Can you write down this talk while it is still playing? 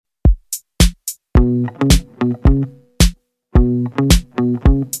Hey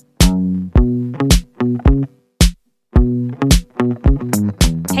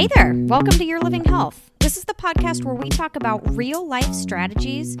there, welcome to Your Living Health. This is the podcast where we talk about real-life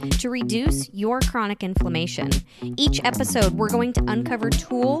strategies to reduce your chronic inflammation. Each episode, we're going to uncover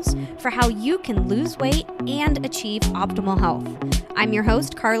tools for how you can lose weight and achieve optimal health. I'm your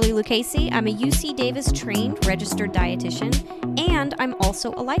host, Carly Lucchese. I'm a UC Davis trained registered dietitian, and I'm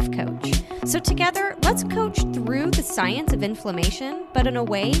also a life coach. So together, let's coach through the science of inflammation, but in a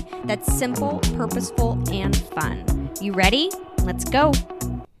way that's simple, purposeful, and fun. You ready? Let's go.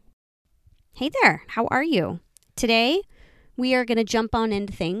 Hey there, how are you? Today, we are going to jump on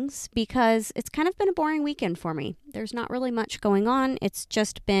into things because it's kind of been a boring weekend for me. There's not really much going on. It's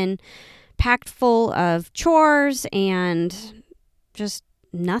just been packed full of chores and just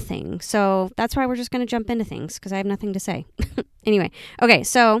nothing. So that's why we're just going to jump into things because I have nothing to say. Anyway, okay,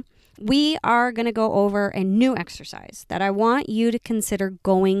 so we are going to go over a new exercise that I want you to consider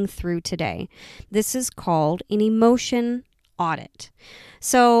going through today. This is called an emotion audit.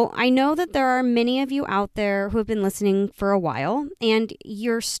 So I know that there are many of you out there who have been listening for a while, and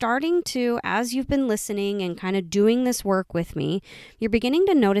you're starting to, as you've been listening and kind of doing this work with me, you're beginning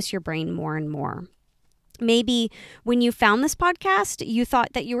to notice your brain more and more. Maybe when you found this podcast, you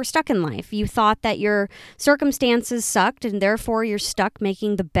thought that you were stuck in life. You thought that your circumstances sucked and therefore you're stuck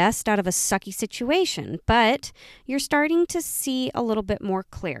making the best out of a sucky situation. But you're starting to see a little bit more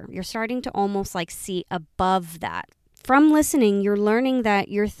clear. You're starting to almost like see above that. From listening, you're learning that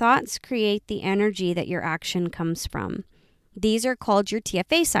your thoughts create the energy that your action comes from. These are called your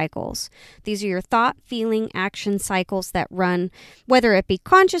TFA cycles. These are your thought, feeling, action cycles that run, whether it be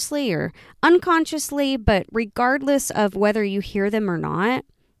consciously or unconsciously, but regardless of whether you hear them or not,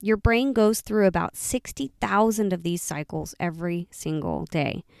 your brain goes through about 60,000 of these cycles every single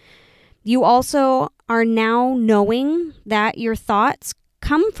day. You also are now knowing that your thoughts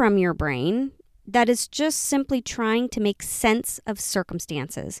come from your brain that is just simply trying to make sense of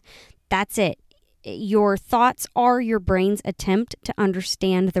circumstances. That's it. Your thoughts are your brain's attempt to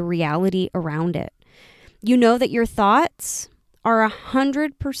understand the reality around it. You know that your thoughts are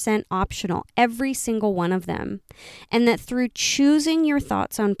 100% optional, every single one of them. And that through choosing your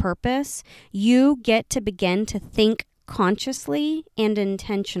thoughts on purpose, you get to begin to think consciously and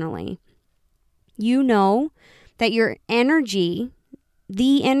intentionally. You know that your energy,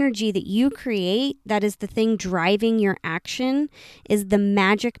 the energy that you create, that is the thing driving your action, is the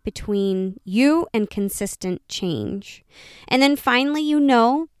magic between you and consistent change. And then finally, you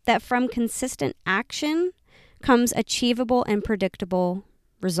know that from consistent action comes achievable and predictable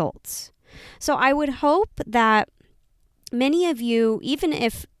results. So I would hope that many of you, even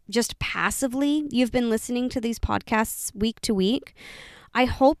if just passively you've been listening to these podcasts week to week, I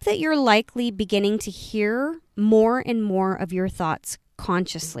hope that you're likely beginning to hear more and more of your thoughts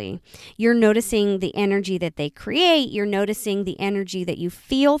consciously. You're noticing the energy that they create. You're noticing the energy that you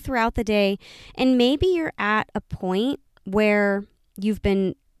feel throughout the day. And maybe you're at a point where you've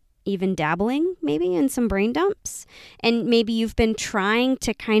been even dabbling maybe in some brain dumps. And maybe you've been trying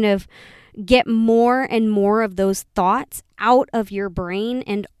to kind of get more and more of those thoughts out of your brain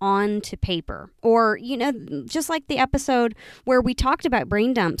and onto paper. Or, just like the episode where we talked about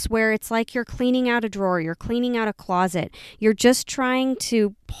brain dumps, where it's like you're cleaning out a drawer, you're cleaning out a closet. You're just trying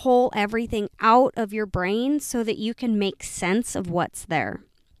to pull everything out of your brain so that you can make sense of what's there.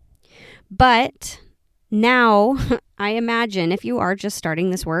 But now, I imagine if you are just starting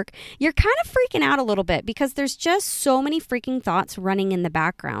this work, you're kind of freaking out a little bit because there's just so many freaking thoughts running in the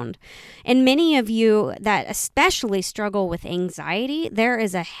background. And many of you that especially struggle with anxiety, there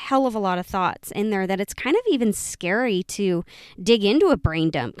is a hell of a lot of thoughts in there that it's kind of even scary to dig into a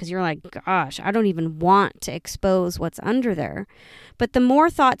brain dump because you're like, gosh, I don't even want to expose what's under there. But the more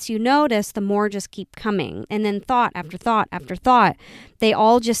thoughts you notice, the more just keep coming. And then thought after thought after thought, they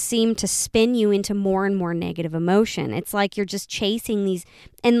all just seem to spin you into more and more negative emotion. It's like you're just chasing these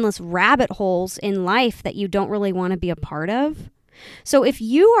endless rabbit holes in life that you don't really want to be a part of. So if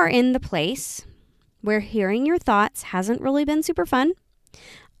you are in the place where hearing your thoughts hasn't really been super fun,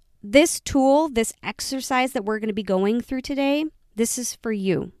 this tool, this exercise that we're going to be going through today, this is for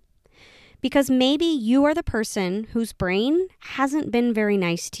you. Because maybe you are the person whose brain hasn't been very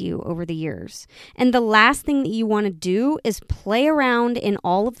nice to you over the years. And the last thing that you want to do is play around in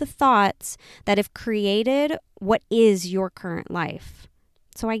all of the thoughts that have created what is your current life.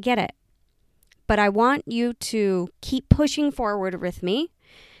 So I get it. But I want you to keep pushing forward with me.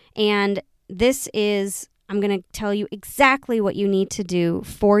 And this is, I'm going to tell you exactly what you need to do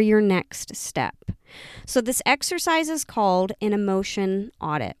for your next step. So this exercise is called an emotion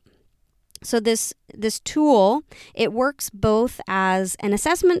audit. So this tool, it works both as an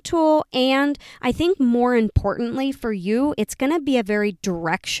assessment tool, and I think more importantly for you, it's going to be a very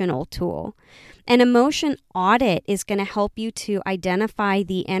directional tool. An emotion audit is going to help you to identify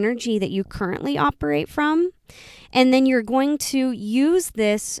the energy that you currently operate from, and then you're going to use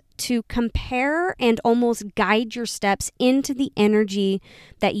this to compare and almost guide your steps into the energy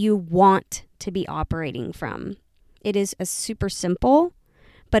that you want to be operating from. It is a super simple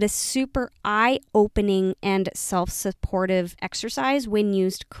but a super eye-opening and self-supportive exercise when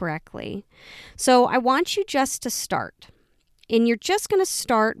used correctly. So I want you just to start. And you're just going to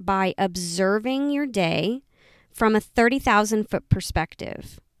start by observing your day from a 30,000-foot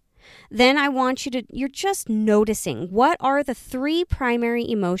perspective. Then I want you're just noticing, what are the 3 primary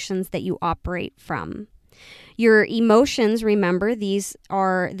emotions that you operate from? Your emotions, remember, this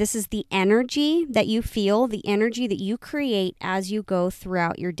is the energy that you feel, the energy that you create as you go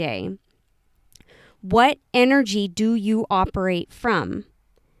throughout your day. What energy do you operate from?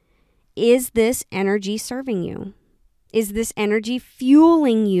 Is this energy serving you? Is this energy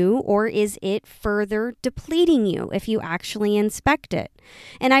fueling you, or is it further depleting you if you actually inspect it?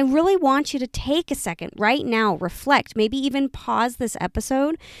 And I really want you to take a second right now, reflect, maybe even pause this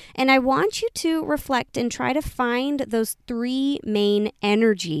episode, and I want you to reflect and try to find those 3 main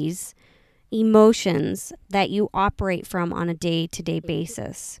energies, emotions that you operate from on a day-to-day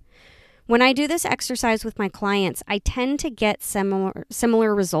basis. When I do this exercise with my clients, I tend to get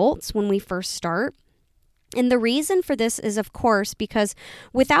similar results when we first start. And the reason for this is, of course, because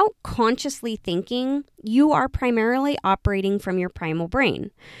without consciously thinking, you are primarily operating from your primal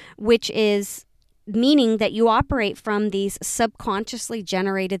brain, which is meaning that you operate from these subconsciously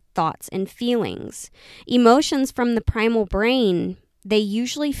generated thoughts and feelings. Emotions from the primal brain, they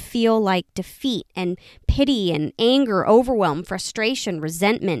usually feel like defeat and pity and anger, overwhelm, frustration,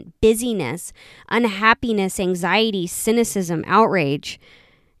 resentment, busyness, unhappiness, anxiety, cynicism, outrage.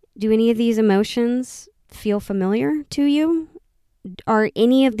 Do any of these emotions feel familiar to you? Are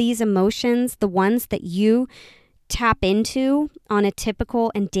any of these emotions the ones that you tap into on a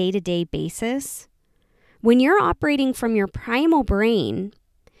typical and day-to-day basis? When you're operating from your primal brain,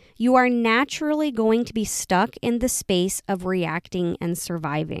 you are naturally going to be stuck in the space of reacting and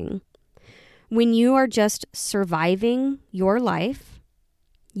surviving. When you are just surviving your life,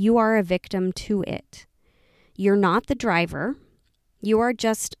 you are a victim to it. You're not the driver. You are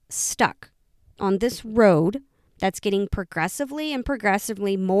just stuck on this road that's getting progressively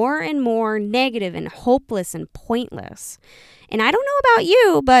more and more negative and hopeless and pointless. And I don't know about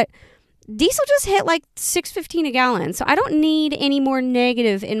you, but diesel just hit like $6.15 a gallon. So I don't need any more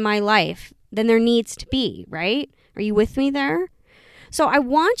negative in my life than there needs to be, right? Are you with me there? So I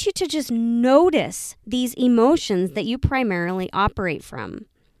want you to just notice these emotions that you primarily operate from.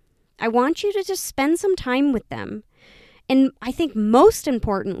 I want you to just spend some time with them. And I think most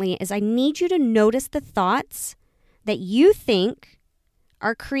importantly is I need you to notice the thoughts that you think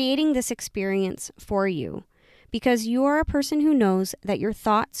are creating this experience for you, because you are a person who knows that your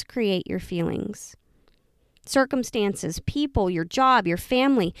thoughts create your feelings. Circumstances, people, your job, your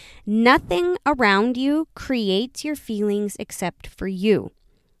family, nothing around you creates your feelings except for you.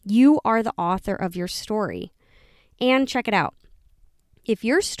 You are the author of your story. And check it out. If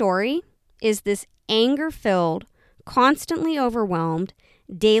your story is this anger-filled, constantly overwhelmed,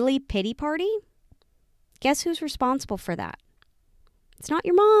 daily pity party, guess who's responsible for that? It's not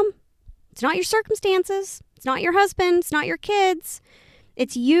your mom. It's not your circumstances. It's not your husband. It's not your kids.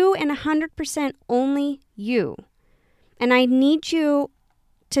 It's you, and 100% only you. And I need you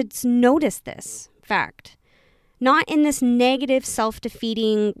to notice this fact. Not in this negative,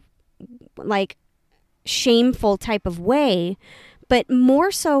 self-defeating, like shameful type of way, but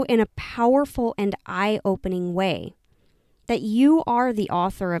more so in a powerful and eye-opening way. That you are the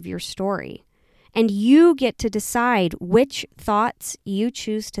author of your story, and you get to decide which thoughts you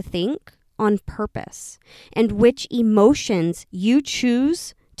choose to think on purpose, and which emotions you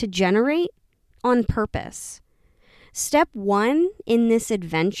choose to generate on purpose. Step 1 in this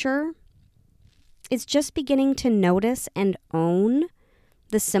adventure is just beginning to notice and own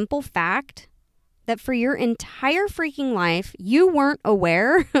the simple fact that for your entire freaking life, you weren't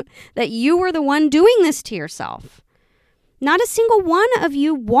aware that you were the one doing this to yourself. Not a single one of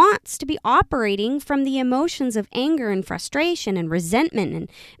you wants to be operating from the emotions of anger and frustration and resentment and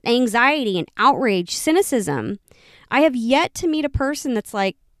anxiety and outrage, cynicism. I have yet to meet a person that's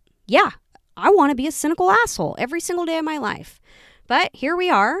like, yeah, I want to be a cynical asshole every single day of my life. But here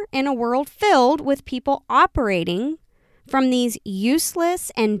we are in a world filled with people operating from these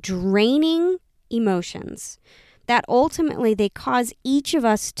useless and draining emotions that ultimately they cause each of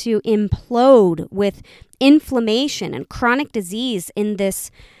us to implode with inflammation and chronic disease in this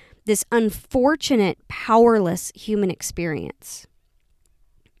unfortunate, powerless human experience.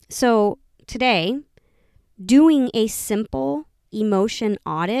 So today, doing a simple emotion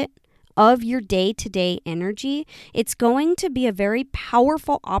audit of your day-to-day energy, it's going to be a very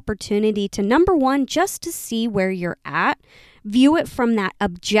powerful opportunity to, number one, just to see where you're at, view it from that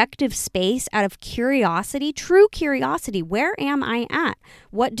objective space out of curiosity, true curiosity. Where am I at?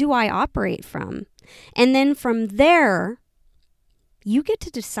 What do I operate from? And then from there, you get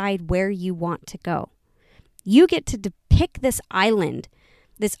to decide where you want to go. You get to pick this island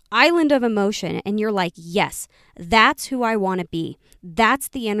of emotion, and you're like, yes, that's who I want to be. That's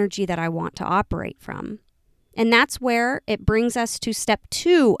the energy that I want to operate from. And that's where it brings us to step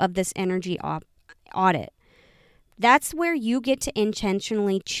 2 of this energy audit. That's where you get to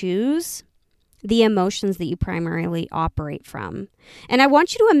intentionally choose the emotions that you primarily operate from. And I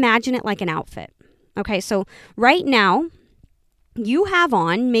want you to imagine it like an outfit. Okay, so right now, you have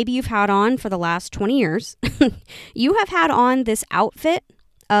on, maybe you've had on for the last 20 years, you have had on this outfit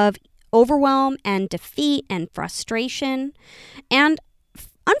of overwhelm and defeat and frustration. And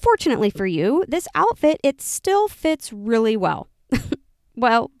unfortunately for you, this outfit, it still fits really well.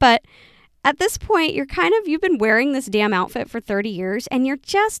 Well, but at this point, you've been wearing this damn outfit for 30 years and you're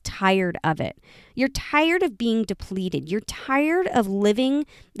just tired of it. You're tired of being depleted. You're tired of living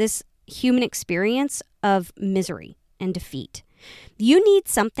this human experience of misery and defeat. You need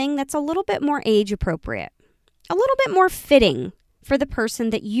something that's a little bit more age appropriate, a little bit more fitting for the person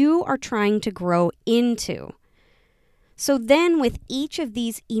that you are trying to grow into. So then with each of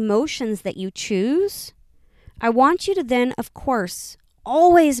these emotions that you choose, I want you to then, of course,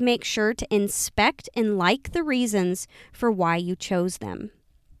 always make sure to inspect and like the reasons for why you chose them.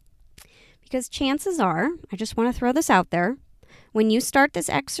 Because chances are, I just want to throw this out there, when you start this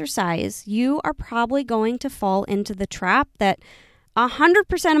exercise, you are probably going to fall into the trap that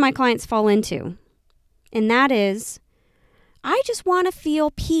 100% of my clients fall into. And that is, I just want to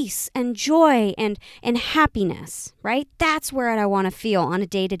feel peace and joy and happiness, right? That's where I want to feel on a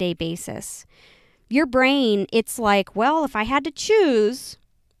day-to-day basis. Your brain, it's like, well, if I had to choose,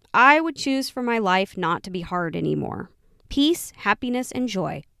 I would choose for my life not to be hard anymore. Peace, happiness, and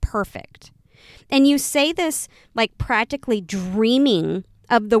joy. Perfect. And you say this like practically dreaming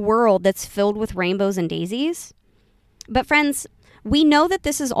of the world that's filled with rainbows and daisies. But friends, we know that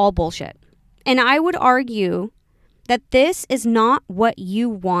this is all bullshit. And I would argue that this is not what you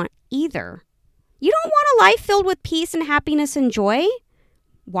want either. You don't want a life filled with peace and happiness and joy.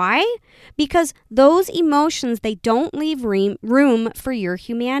 Why? Because those emotions, they don't leave room for your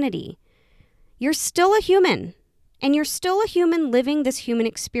humanity. You're still a human, and you're still a human living this human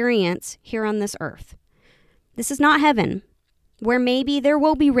experience here on this earth. This is not heaven, where maybe there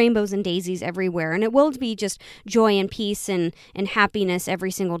will be rainbows and daisies everywhere, and it will be just joy and peace and happiness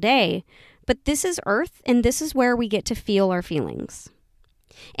every single day. But this is earth, and this is where we get to feel our feelings.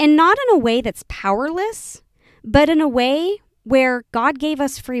 And not in a way that's powerless, but in a way where God gave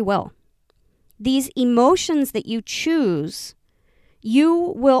us free will. These emotions that you choose,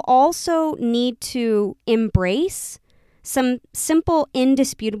 you will also need to embrace some simple,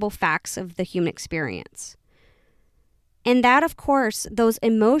 indisputable facts of the human experience. And that, of course, those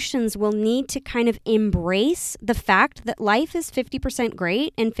emotions will need to kind of embrace the fact that life is 50%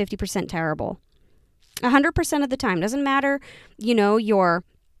 great and 50% terrible. 100% of the time. Doesn't matter, your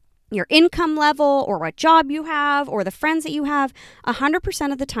income level or what job you have or the friends that you have.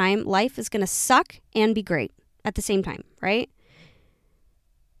 100% of the time, life is going to suck and be great at the same time, right?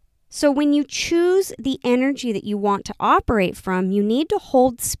 So when you choose the energy that you want to operate from, you need to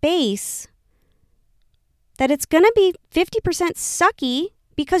hold space that it's going to be 50% sucky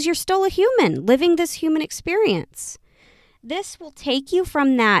because you're still a human living this human experience. This will take you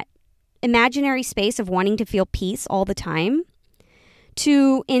from that imaginary space of wanting to feel peace all the time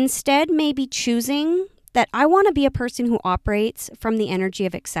to instead maybe choosing that I want to be a person who operates from the energy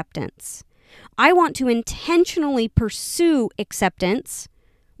of acceptance. I want to intentionally pursue acceptance,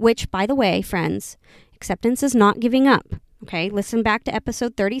 which, by the way, friends, acceptance is not giving up. Okay, listen back to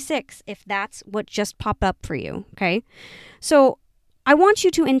episode 36 if that's what just popped up for you, okay? So I want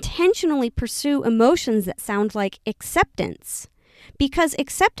you to intentionally pursue emotions that sound like acceptance, because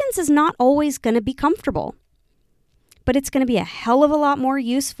acceptance is not always going to be comfortable, but it's going to be a hell of a lot more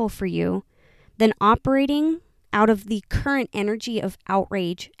useful for you than operating out of the current energy of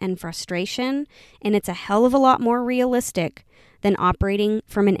outrage and frustration, and it's a hell of a lot more realistic than operating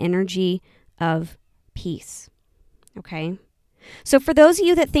from an energy of peace. Okay? So for those of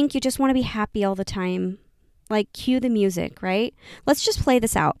you that think you just want to be happy all the time, Like, cue the music, right? Let's just play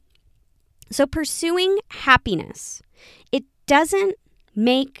this out. So pursuing happiness, it doesn't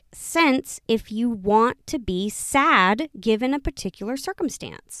make sense if you want to be sad given a particular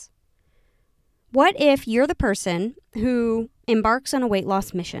circumstance. What if you're the person who embarks on a weight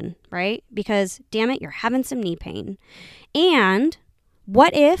loss mission, right? Because, damn it, you're having some knee pain. And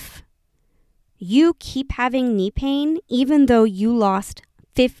what if you keep having knee pain even though you lost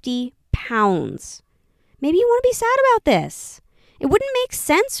 50 pounds? Maybe you want to be sad about this. It wouldn't make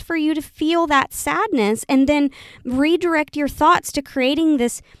sense for you to feel that sadness and then redirect your thoughts to creating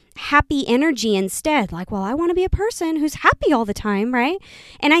this happy energy instead. Like, well, I want to be a person who's happy all the time, right?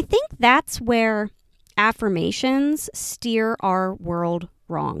 And I think that's where affirmations steer our world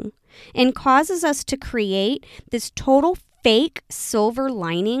wrong and causes us to create this total fake silver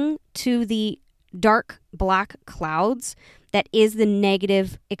lining to the dark black clouds that is the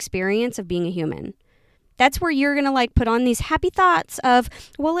negative experience of being a human. That's where you're going to like put on these happy thoughts of,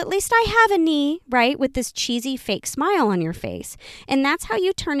 well, at least I have a knee, right? With this cheesy fake smile on your face. And that's how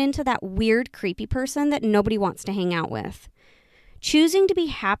you turn into that weird, creepy person that nobody wants to hang out with. Choosing to be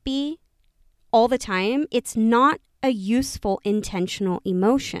happy all the time, it's not a useful, intentional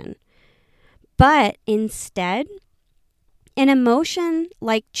emotion. But instead, an emotion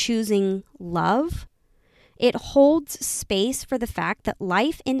like choosing love, it holds space for the fact that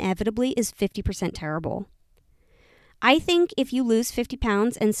life inevitably is 50% terrible. I think if you lose 50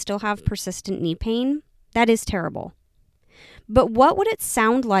 pounds and still have persistent knee pain, that is terrible. But what would it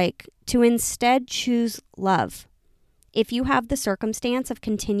sound like to instead choose love if you have the circumstance of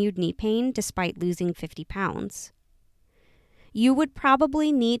continued knee pain despite losing 50 pounds? You would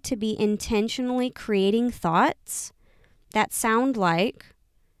probably need to be intentionally creating thoughts that sound like,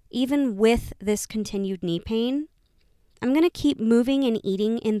 even with this continued knee pain, I'm going to keep moving and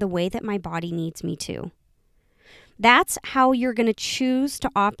eating in the way that my body needs me to. That's how you're going to choose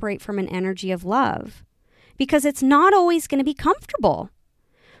to operate from an energy of love, because it's not always going to be comfortable.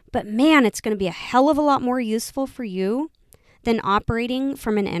 But man, it's going to be a hell of a lot more useful for you than operating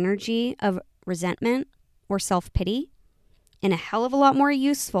from an energy of resentment or self-pity, and a hell of a lot more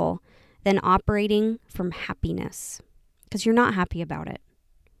useful than operating from happiness, because you're not happy about it.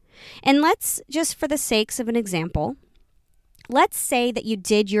 And let's just, for the sakes of an example, let's say that you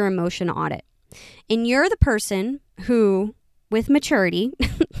did your emotion audit and you're the person who, with maturity,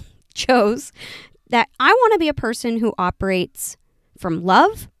 chose that I want to be a person who operates from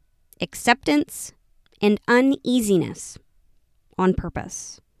love, acceptance, and uneasiness on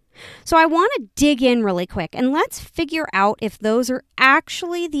purpose. So I want to dig in really quick and let's figure out if those are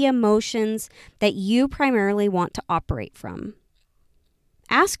actually the emotions that you primarily want to operate from.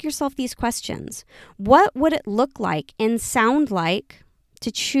 Ask yourself these questions. What would it look like and sound like to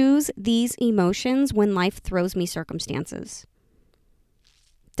choose these emotions when life throws me circumstances?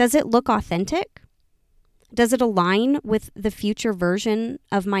 Does it look authentic? Does it align with the future version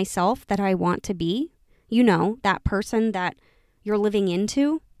of myself that I want to be? You know, that person that you're living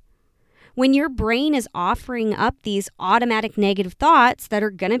into? When your brain is offering up these automatic negative thoughts that are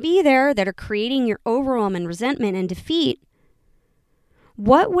going to be there, that are creating your overwhelm and resentment and defeat,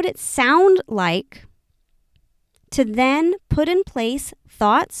 what would it sound like to then put in place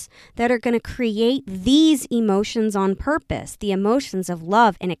thoughts that are going to create these emotions on purpose, the emotions of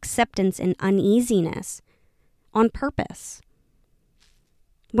love and acceptance and uneasiness on purpose?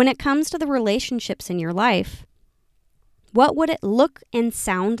 When it comes to the relationships in your life, what would it look and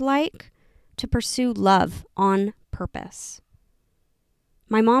sound like to pursue love on purpose?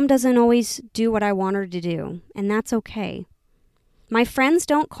 My mom doesn't always do what I want her to do, and that's okay. My friends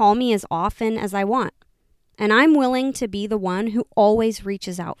don't call me as often as I want, and I'm willing to be the one who always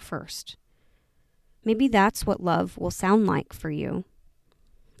reaches out first. Maybe that's what love will sound like for you.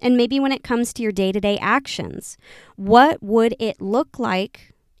 And maybe when it comes to your day-to-day actions, what would it look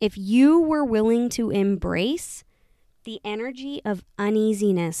like if you were willing to embrace the energy of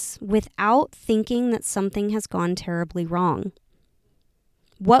uneasiness without thinking that something has gone terribly wrong?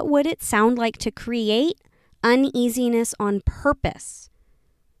 What would it sound like to create uneasiness on purpose,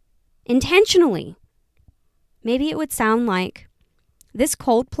 intentionally? Maybe it would sound like, this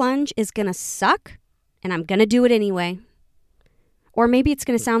cold plunge is going to suck and I'm going to do it anyway. Or maybe it's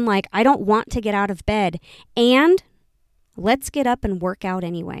going to sound like, I don't want to get out of bed and let's get up and work out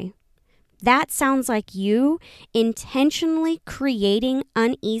anyway. That sounds like you intentionally creating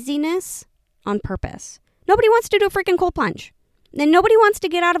uneasiness on purpose. Nobody wants to do a freaking cold plunge. And nobody wants to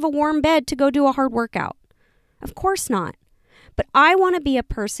get out of a warm bed to go do a hard workout. Of course not. But I want to be a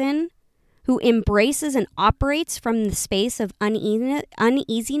person who embraces and operates from the space of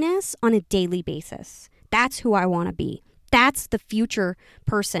uneasiness on a daily basis. That's who I want to be. That's the future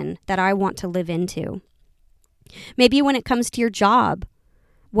person that I want to live into. Maybe when it comes to your job,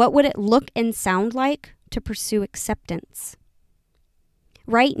 what would it look and sound like to pursue acceptance?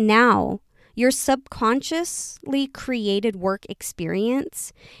 Right now, your subconsciously created work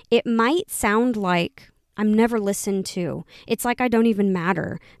experience, it might sound like I'm never listened to. It's like I don't even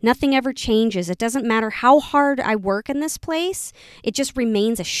matter. Nothing ever changes. It doesn't matter how hard I work in this place. It just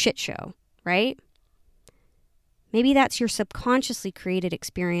remains a shit show, right? Maybe that's your subconsciously created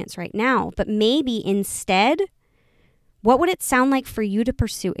experience right now. But maybe instead, what would it sound like for you to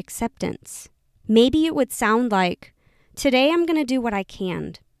pursue acceptance? Maybe it would sound like, today I'm going to do what I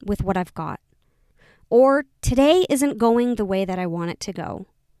can with what I've got. Or today isn't going the way that I want it to go.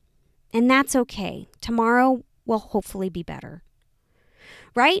 And that's okay. Tomorrow will hopefully be better.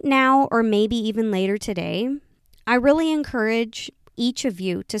 Right now, or maybe even later today, I really encourage each of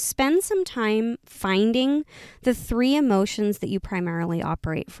you to spend some time finding the 3 emotions that you primarily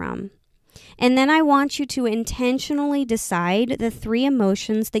operate from. And then I want you to intentionally decide the 3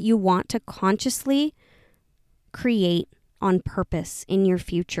 emotions that you want to consciously create on purpose in your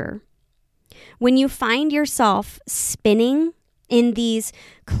future. When you find yourself spinning in these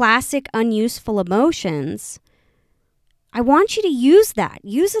classic unuseful emotions, I want you to use that.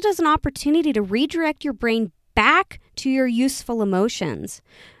 Use it as an opportunity to redirect your brain back to your useful emotions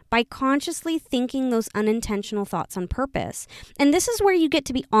by consciously thinking those unintentional thoughts on purpose. And this is where you get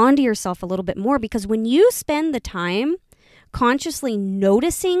to be onto yourself a little bit more, because when you spend the time consciously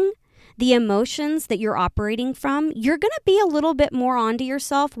noticing the emotions that you're operating from, you're going to be a little bit more onto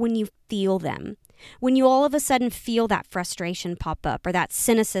yourself when you feel them. When you all of a sudden feel that frustration pop up, or that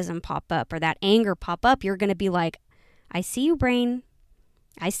cynicism pop up, or that anger pop up, you're going to be like, I see you, brain.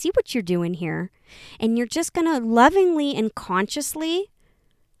 I see what you're doing here. And you're just going to lovingly and consciously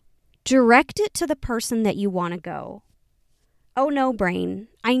direct it to the person that you want to go. Oh no, brain.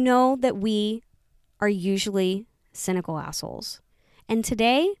 I know that we are usually cynical assholes. And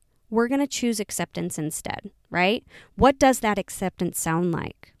today, we're going to choose acceptance instead, right? What does that acceptance sound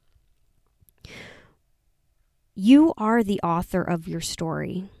like? You are the author of your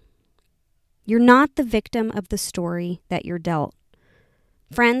story. You're not the victim of the story that you're dealt.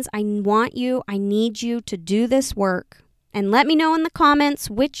 Friends, I need you to do this work and let me know in the comments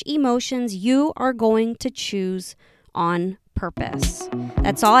which emotions you are going to choose on purpose.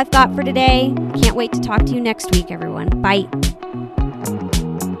 That's all I've got for today. Can't wait to talk to you next week, everyone. Bye.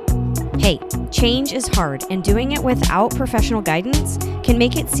 Hey, change is hard, and doing it without professional guidance can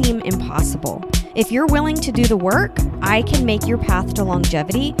make it seem impossible. If you're willing to do the work, I can make your path to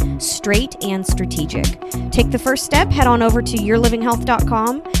longevity straight and strategic. Take the first step, head on over to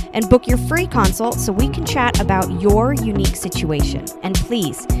yourlivinghealth.com and book your free consult so we can chat about your unique situation. And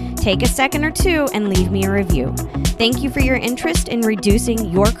please, take a second or 2 and leave me a review. Thank you for your interest in reducing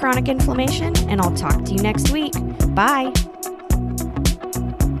your chronic inflammation, and I'll talk to you next week. Bye.